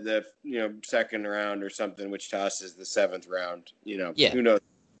the second round or something, which tosses the 7th round. yeah. Who knows what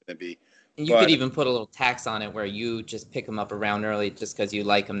it's going to be. And you could even put a little tax on it where you just pick him up around early just because you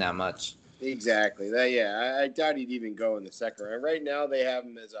like him that much. Exactly. I doubt he'd even go in the second round. Right now, they have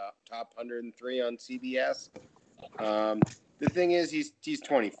him as a top 103 on CBS. The thing is, he's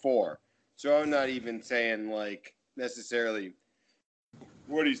 24, so I'm not even saying like necessarily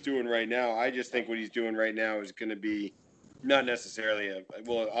what he's doing right now. I just think what he's doing right now is going to be not necessarily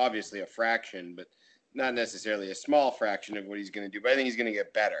obviously a fraction, but not necessarily a small fraction of what he's going to do. But I think he's going to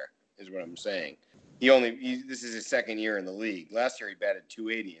get better, is what I'm saying. This is his second year in the league. Last year he batted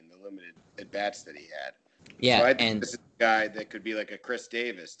 .280 in the limited at bats that he had. Yeah, so I think this is a guy that could be like a Chris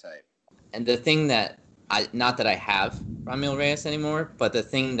Davis type. And the thing that not that I have Ramil Reyes anymore, but the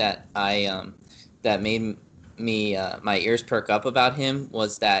thing that that made me my ears perk up about him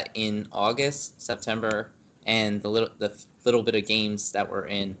was that in August, September, and the little bit of games that were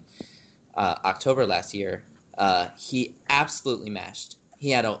in October last year, he absolutely mashed. He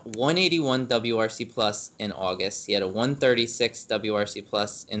had a 181 WRC plus in August. He had a 136 WRC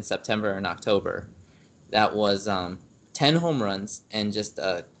plus in September and October. That was 10 home runs and just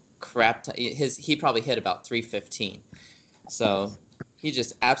a crap. He probably hit about 315. So he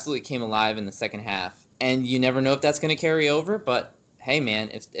just absolutely came alive in the second half. And you never know if that's going to carry over. But hey, man,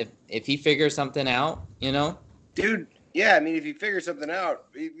 if he figures something out, dude. Yeah, I mean, if he figures something out,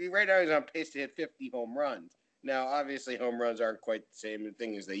 right now he's on pace to hit 50 home runs. Now, obviously, home runs aren't quite the same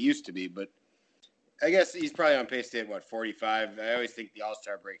thing as they used to be, but I guess he's probably on pace to hit, 45? I always think the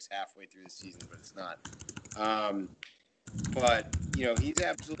All-Star breaks halfway through the season, but it's not. But, he's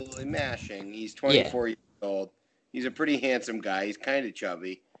absolutely mashing. He's 24 years old. He's a pretty handsome guy. He's kind of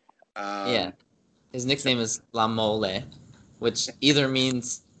chubby. Yeah. His nickname is La Mole, which either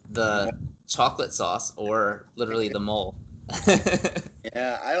means the chocolate sauce or literally the mole.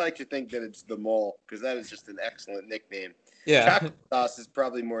 Yeah, I like to think that it's the mole because that is just an excellent nickname. Yeah. Chocolate sauce is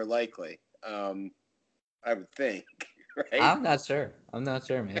probably more likely, I would think. Right? I'm not sure,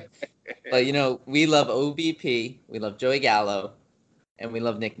 man. But, we love OBP, we love Joey Gallo, and we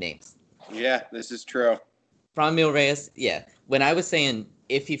love nicknames. Yeah, this is true. Framil Reyes, yeah. When I was saying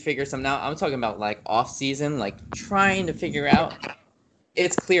if he figures something out, I'm talking about like off season, like trying to figure out.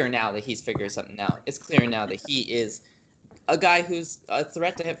 It's clear now that he's figured something out. It's clear now that he is a guy who's a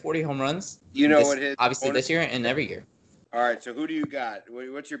threat to hit 40 home runs. What his obviously this year and every year. All right, so who do you got?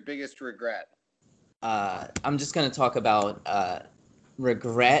 What's your biggest regret? I'm just going to talk about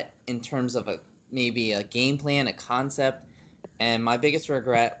regret in terms of maybe a game plan, a concept, and my biggest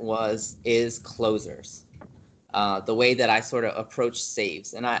regret is closers. The way that I sort of approach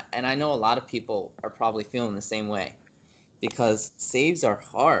saves, and I know a lot of people are probably feeling the same way, because saves are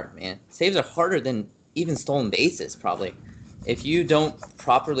hard, man. Saves are harder than even stolen bases, probably. If you don't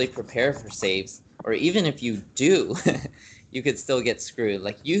properly prepare for saves, or even if you do, you could still get screwed.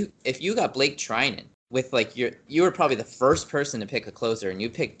 Like if you got Blake Trinan with you were probably the first person to pick a closer, and you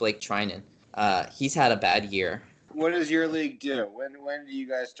picked Blake Trinan. He's had a bad year. What does your league do? When do you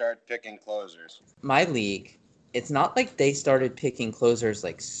guys start picking closers? My league, it's not like they started picking closers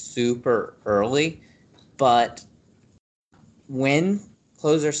like super early, but when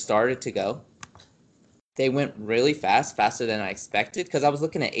closers started to go, they went really fast, faster than I expected. Because I was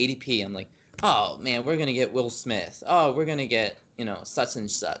looking at ADP, I'm like, oh man, we're gonna get Will Smith. Oh, we're gonna get such and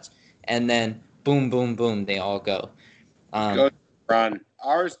such, and then boom, boom, boom, they all go. Go run.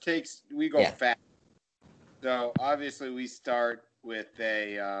 We go Yeah. fast. So obviously we start with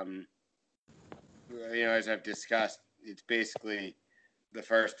a, as I've discussed, it's basically the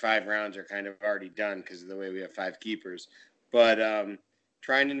first 5 rounds are kind of already done because of the way we have 5 keepers. But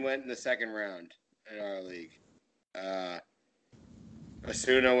Trinan went in the second round in our league.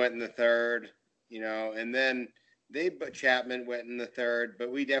 Osuna went in the third, and then Chapman went in the third,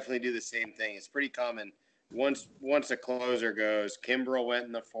 but we definitely do the same thing. It's pretty common. Once a closer goes, Kimbrel went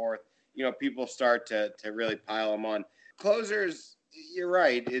in the fourth. People start to really pile them on. Closers, you're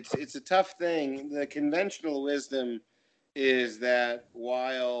right. It's a tough thing. The conventional wisdom is that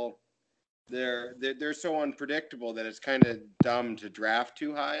while they're so unpredictable that it's kind of dumb to draft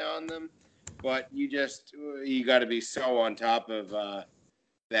too high on them, but you got to be so on top of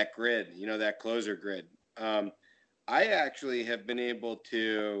that grid, that closer grid. I actually have been able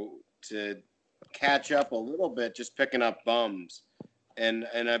to catch up a little bit just picking up bums, and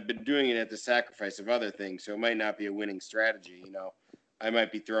I've been doing it at the sacrifice of other things, so it might not be a winning strategy. I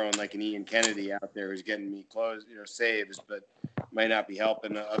might be throwing like an Ian Kennedy out there who's getting me saves, but might not be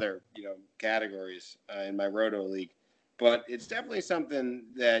helping other categories in my roto league. But it's definitely something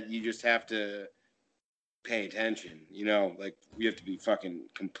that you just have to pay attention. Like we have to be fucking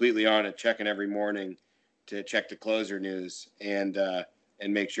completely on it, checking every morning to check the closer news and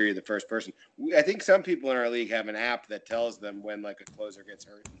make sure you're the first person. I think some people in our league have an app that tells them when like a closer gets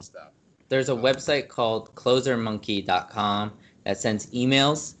hurt and stuff. There's a website called closermonkey.com that sends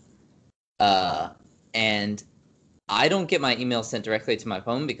emails, and I don't get my emails sent directly to my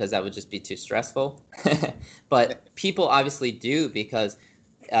phone because that would just be too stressful. But people obviously do because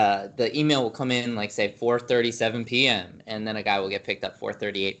the email will come in like say 4:37 p.m. and then a guy will get picked up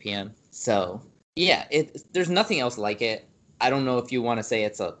 4:38 p.m. So yeah, there's nothing else like it. I don't know if you want to say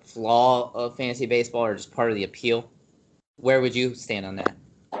it's a flaw of fantasy baseball or just part of the appeal. Where would you stand on that?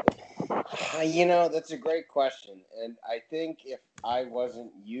 That's a great question. And I think if I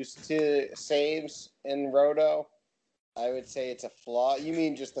wasn't used to saves in Roto, I would say it's a flaw. You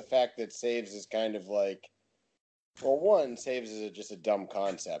mean just the fact that saves is kind of like, well, one, saves is just a dumb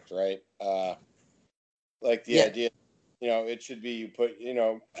concept, right? Like the idea, it should be you put,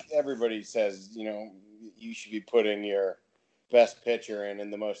 everybody says, you should be putting your best pitcher in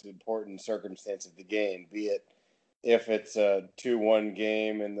the most important circumstance of the game, be it if it's a 2-1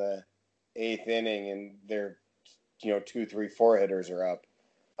 game in the 8th inning and they're 2, 3, 4 hitters are up,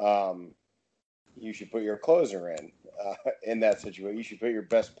 you should put your closer in that situation. You should put your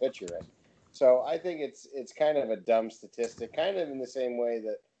best pitcher in. So I think it's kind of a dumb statistic, kind of in the same way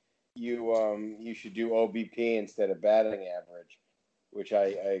that you should do OBP instead of batting average, which I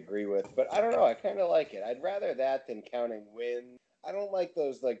agree with. But I don't know. I kind of like it. I'd rather that than counting wins. I don't like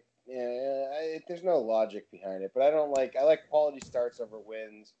those there's no logic behind it, but I like quality starts over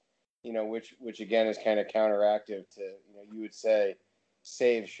wins. Which again is kind of counteractive to, you would say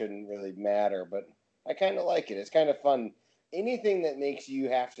saves shouldn't really matter, but I kind of like it. It's kind of fun. Anything that makes you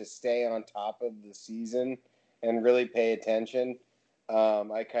have to stay on top of the season and really pay attention,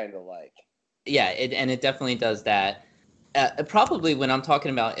 I kind of like. Yeah, it definitely does that. Probably when I'm talking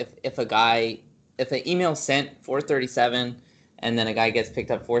about if an email sent 4:37 and then a guy gets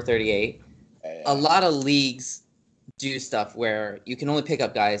picked up 4:38, a lot of leagues do stuff where you can only pick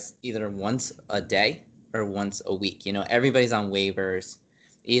up guys either once a day or once a week. Everybody's on waivers.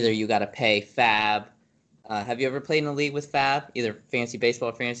 Either you got to pay Fab. Have you ever played in a league with Fab, either fantasy baseball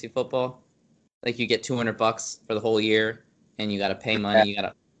or fantasy football? Like you get $200 for the whole year, and you got to pay money. You got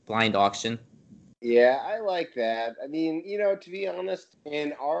a blind auction. Yeah, I like that. I mean, to be honest,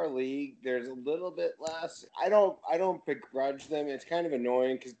 in our league, there's a little bit less. I don't begrudge them. It's kind of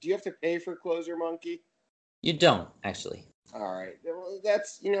annoying because do you have to pay for Closer Monkey? You don't, actually. All right.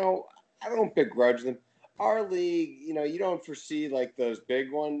 That's, I don't begrudge them. Our league, you don't foresee like those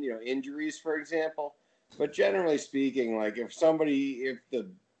big ones, injuries, for example. But generally speaking, like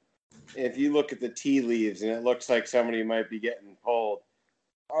if you look at the tea leaves and it looks like somebody might be getting pulled,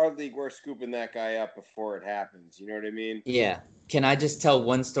 our league, we're scooping that guy up before it happens. You know what I mean? Yeah. Can I just tell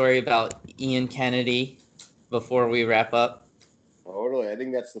one story about Ian Kennedy before we wrap up? Totally. I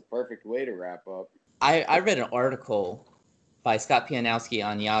think that's the perfect way to wrap up. I read an article by Scott Pianowski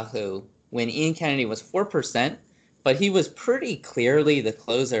on Yahoo when Ian Kennedy was 4%, but he was pretty clearly the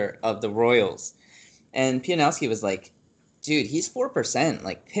closer of the Royals. And Pianowski was like, Dude, he's 4%.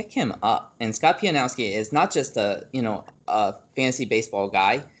 Like, pick him up. And Scott Pianowski is not just a fantasy baseball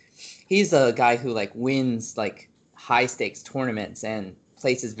guy. He's a guy who like wins like high stakes tournaments and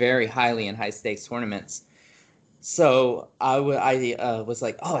places very highly in high stakes tournaments. So I was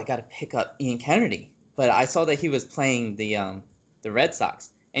like, oh, I got to pick up Ian Kennedy, but I saw that he was playing the Red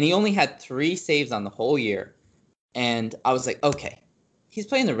Sox, and he only had 3 saves on the whole year, and I was like, okay, he's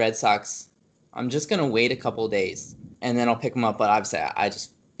playing the Red Sox. I'm just gonna wait a couple of days, and then I'll pick him up. But obviously, I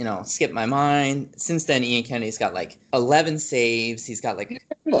just skipped my mind. Since then, Ian Kennedy's got like 11 saves. He's got like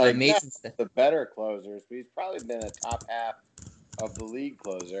Not amazing stuff. the better closers, but he's probably been a top half of the league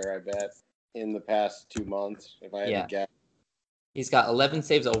closer, I bet, in the past 2 months, if I had Yeah. to guess. He's got 11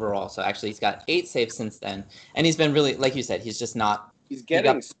 saves overall. So actually, he's got 8 saves since then, and he's been really, like you said, he's just not. He's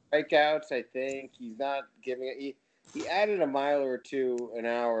getting strikeouts, I think. He's not giving it. He added a mile or two an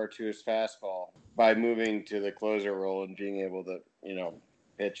hour to his fastball by moving to the closer role and being able to,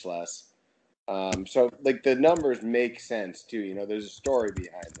 pitch less. So, like, the numbers make sense, too. There's a story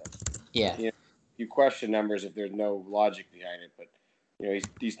behind them. Yeah. You question numbers if there's no logic behind it, but,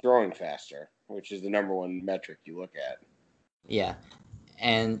 he's throwing faster, which is the number one metric you look at. Yeah.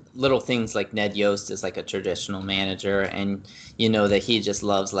 And little things like Ned Yost is like a traditional manager, and that he just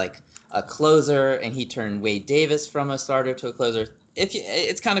loves like a closer, and he turned Wade Davis from a starter to a closer.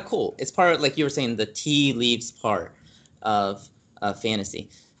 It's kind of cool. It's part of, like you were saying, the tea leaves part of fantasy.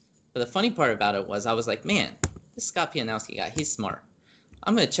 But the funny part about it was I was like, man, this Scott Pianowski guy, he's smart.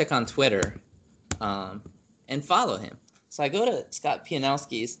 I'm going to check on Twitter and follow him. So I go to Scott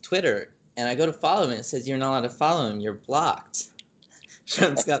Pianowski's Twitter, and I go to follow him, and it says, you're not allowed to follow him. You're blocked.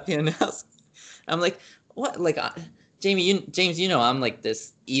 From Scott Pianowski. I'm like, what? Like, James, I'm like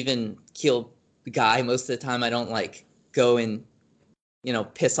this even keeled guy most of the time. I don't like go and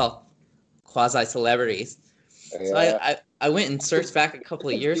piss off quasi celebrities. Yeah. So I went and searched back a couple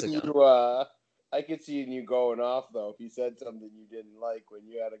of years ago. I could see you going off though if he said something you didn't like when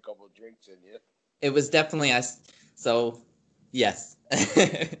you had a couple of drinks in you. It was definitely so yes.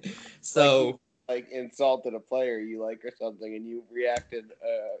 So. Like insulted a player you like or something, and you reacted,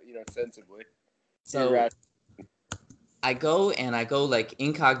 sensibly. So I go like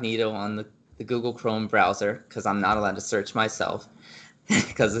incognito on the Google Chrome browser because I'm not allowed to search myself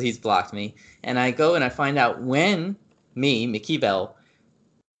because he's blocked me. And I go and I find out when Mickey Bell,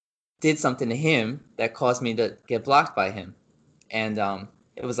 did something to him that caused me to get blocked by him. And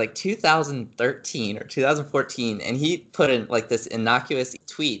it was like 2013 or 2014, and he put in like this innocuous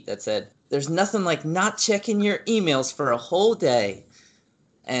tweet that said, there's nothing like not checking your emails for a whole day.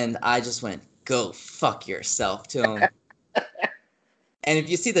 And I just went, go fuck yourself to him. And if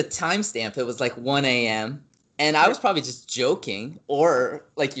you see the timestamp, it was like 1 a.m. And I was probably just joking, or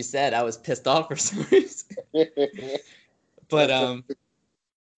like you said, I was pissed off for some reason. But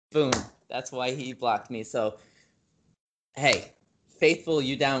boom, that's why he blocked me. So, hey, Faithful,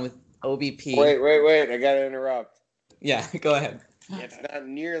 you down with OBP? Wait, I gotta interrupt. Yeah, go ahead. It's not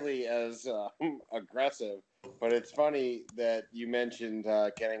nearly as aggressive, but it's funny that you mentioned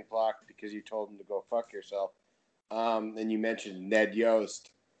getting blocked because you told him to go fuck yourself. And you mentioned Ned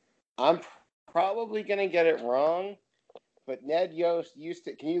Yost. I'm probably going to get it wrong, but Ned Yost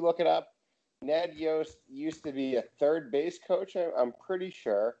can you look it up? Ned Yost used to be a third base coach, I'm pretty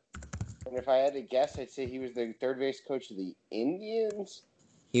sure. And if I had to guess, I'd say he was the third base coach of the Indians.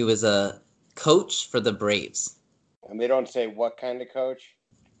 He was a coach for the Braves. And they don't say what kind of coach.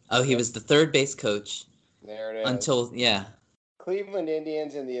 Oh, he was the third base coach. There it is. Until, yeah. Cleveland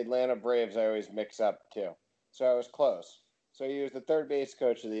Indians and the Atlanta Braves I always mix up, too. So I was close. So he was the third base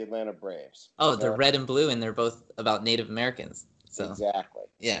coach of the Atlanta Braves. Oh, they're red and blue, and they're both about Native Americans. So exactly.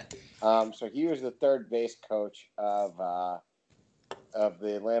 Yeah. So he was the third base coach of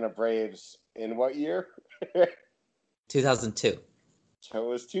the Atlanta Braves in what year? 2002. So it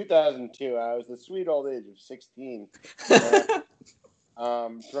was 2002. I was the sweet old age of 16.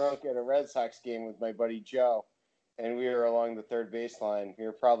 Drunk at a Red Sox game with my buddy Joe, and we were along the third baseline. We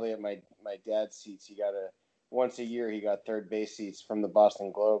were probably at my dad's seats. Once a year he got third base seats from the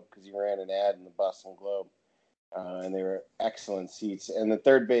Boston Globe because he ran an ad in the Boston Globe, and they were excellent seats. And the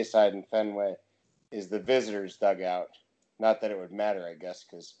third base side in Fenway is the visitors' dugout. Not that it would matter, I guess,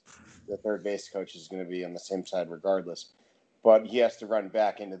 because the third base coach is going to be on the same side regardless. But he has to run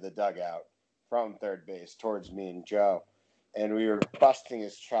back into the dugout from third base towards me and Joe. And we were busting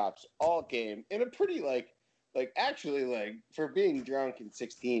his chops all game in a pretty, actually, for being drunk in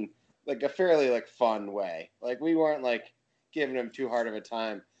 16, a fairly, fun way. We weren't, giving him too hard of a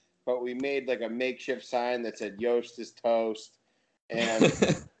time. But we made, a makeshift sign that said, Yost is toast. And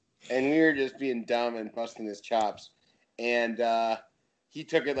and we were just being dumb and busting his chops. and he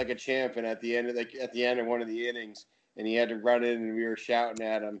took it like a champ. And at the end of one of the innings, and he had to run in, and we were shouting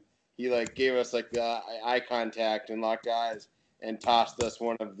at him. He like gave us like the eye contact and locked eyes, and tossed us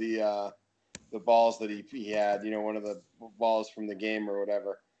one of the balls that he had, one of the balls from the game or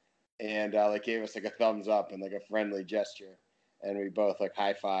whatever, and like gave us like a thumbs up and like a friendly gesture, and we both like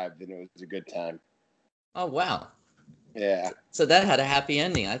high-fived, and it was a good time. Oh, wow. Yeah. So that had a happy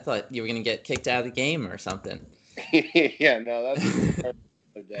ending. I thought you were going to get kicked out of the game or something. Yeah, no, that's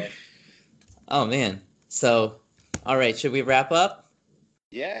a day. Oh, man. So, all right, should we wrap up?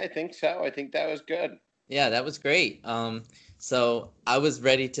 Yeah, I think so. I think that was good. Yeah, that was great. So I was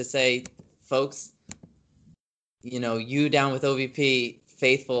ready to say, folks, you down with OVP,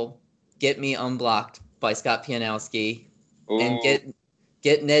 faithful, get me unblocked by Scott Pianowski, and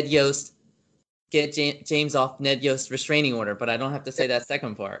get Ned Yost, get James off Ned Yost restraining order. But I don't have to say that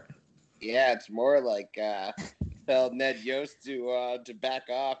second part. Yeah, it's more like tell Ned Yost to back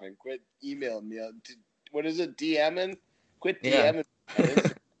off and quit emailing me. What is it, DMing? Quit DMing. Yeah.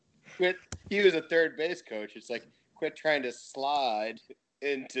 Quit. He was a third base coach. It's like, quit trying to slide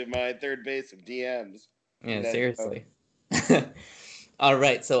into my third base of DMs. Yeah, seriously. All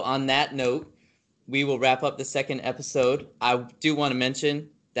right. So on that note, we will wrap up the second episode. I do want to mention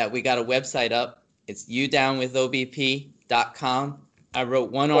that we got a website up. It's youdownwithobp.com. I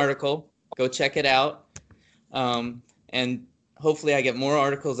wrote one article. Go check it out. And hopefully I get more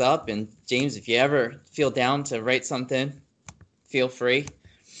articles up. And James, if you ever feel down to write something, feel free.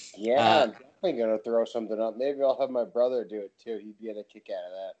 Yeah, I'm definitely going to throw something up. Maybe I'll have my brother do it too. He'd get a kick out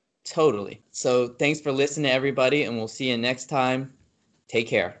of that. Totally. So thanks for listening, everybody, and we'll see you next time. Take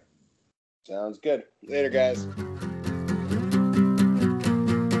care. Sounds good. Later, guys.